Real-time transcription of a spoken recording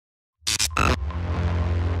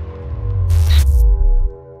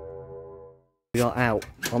We are out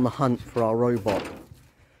on the hunt for our robot.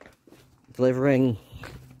 Delivering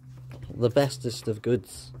the bestest of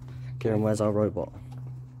goods. Kieran, where's our robot?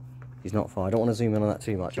 He's not far. I don't want to zoom in on that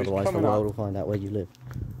too much, otherwise the world will find out where you live.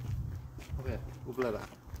 Okay, we'll blur that.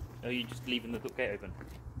 Are you just leaving the gate open?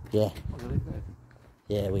 Yeah.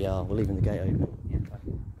 Yeah, we are. We're leaving the gate open. Yeah.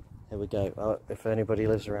 Here we go. If anybody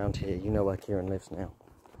lives around here, you know where Kieran lives now.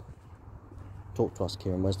 Talk to us,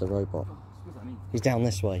 Kieran. Where's the robot? What does that mean? He's down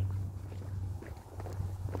this way.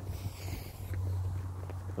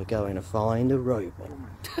 We're going to find a robot.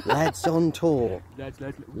 Lads on tour. Lads.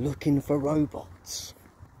 Looking for robots.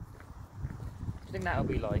 Do you think that'll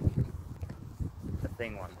be like the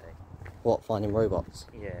thing one day? What, finding robots?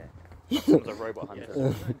 Yeah. Someone's a robot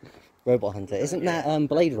hunter. Robot hunter. Isn't that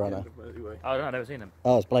Blade Runner? Oh, I've never seen him.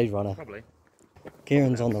 Oh, it's Blade Runner. Probably.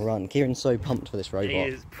 Kieran's on the run. Kieran's so pumped for this robot. He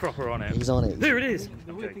is proper on it. He's on it. There it is!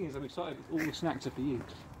 The weird thing is I'm excited because all the snacks are for you.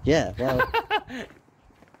 Yeah, well,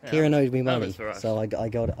 Kieran owed me money, for us. so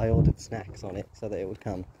I ordered snacks on it so that it would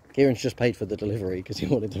come. Kieran's just paid for the delivery because he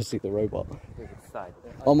wanted to see the robot.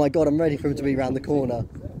 Oh my god, I'm ready for him to be round the corner.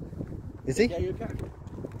 Is he? Yeah, you can.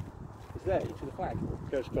 It's there, to the flag.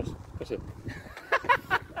 Go press it.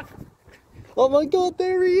 Oh my god,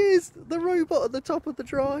 there he is! The robot at the top of the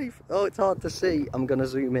drive. Oh, it's hard to see. I'm going to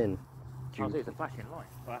zoom in. Oh, it's a flashing light.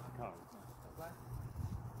 Oh, that's a car.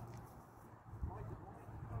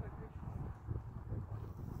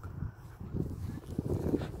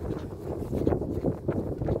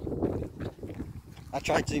 I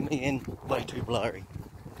tried zooming in, way too blurry.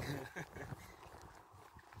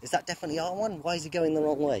 Is that definitely R1? Why is he going the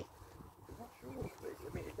wrong way?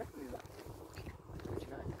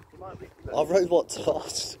 Our robot's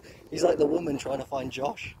fast. He's like the woman trying to find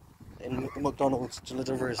Josh in McDonald's to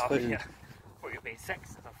deliver his food. Yeah. What, you're being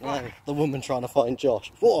sexist? No, the woman trying to find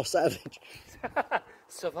Josh. Whoa, savage!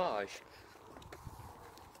 Savage.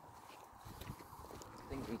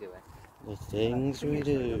 Things we do, eh? The things we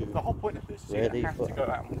do. The whole point of this is Ready you have for- to go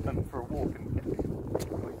out for a walk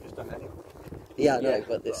and we've just done it anyway. Yeah, I know,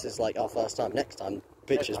 but this is like our first time. Next time,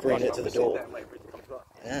 bitches bring it to the door.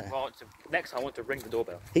 Yeah. Well, next time I want to ring the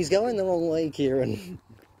doorbell. He's going the wrong way, Kieran.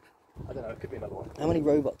 I don't know, it could be another one. How many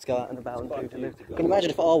robots go out and about and do delivery? Can you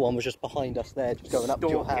imagine if R1 was just behind us there, just going up to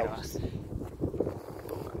your Stalking house? us.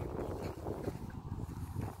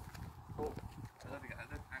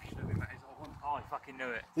 Oh, I fucking knew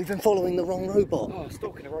it. We've been following the wrong robot. Oh,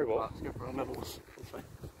 stalking a robot. Let's go for another one.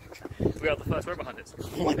 We are the first robot hunters.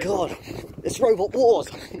 Oh my god, it's robot wars.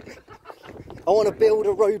 I want to build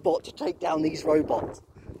a robot to take down these robots.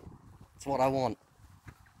 That's what I want.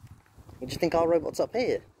 What do you think our robot's up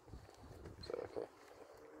here? So, okay.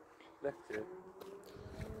 Left here.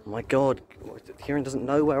 Oh my god, Kieran doesn't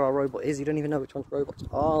know where our robot is. He don't even know which one's robot's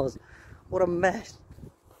ours. What a mess.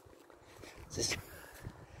 This...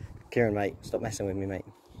 Kieran, mate, stop messing with me, mate.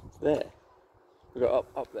 It's there. We got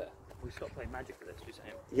up there. We stopped playing magic for this, you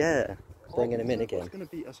saying? Yeah, bringing him in again. He's going to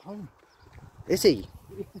beat us home. Is he?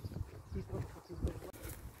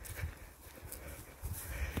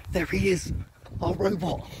 There he is, our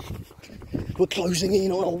robot. We're closing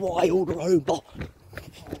in on a wild robot.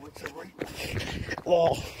 Oh, it's a rape.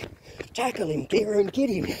 Oh, tackle him, Kieran, get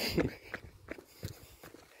him.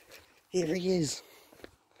 Here he is.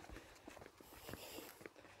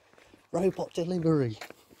 Robot delivery.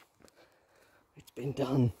 It's been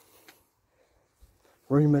done.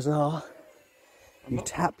 Rumours are you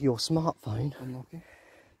tap your smartphone Unlocking.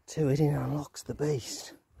 to it and it unlocks the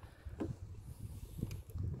beast.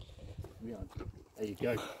 There you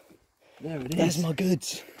go. There it is. There's my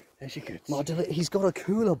goods. There's your goods. He's got a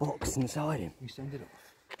cooler box inside him. You send it off.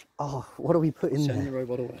 Oh, what do we put in Send there? the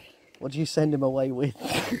robot away. What do you send him away with?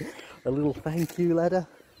 A little thank you letter?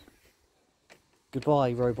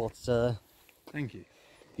 Goodbye, robot sir. Thank you.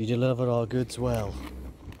 You delivered our goods well.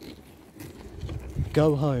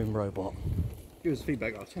 Go home, robot. Give us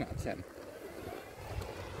feedback. 10 out of 10.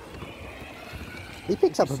 He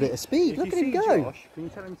picks up a bit of speed. Look at him go. Josh, can you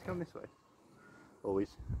tell him to come this way? Always.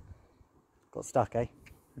 Got stuck, eh?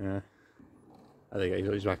 Yeah. I think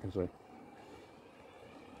he's back this way.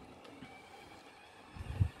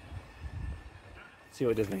 See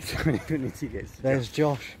what it does next time when he gets. There's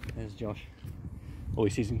Josh. There's Josh. Oh, he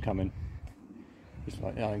sees him coming. He's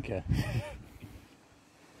like, I don't care.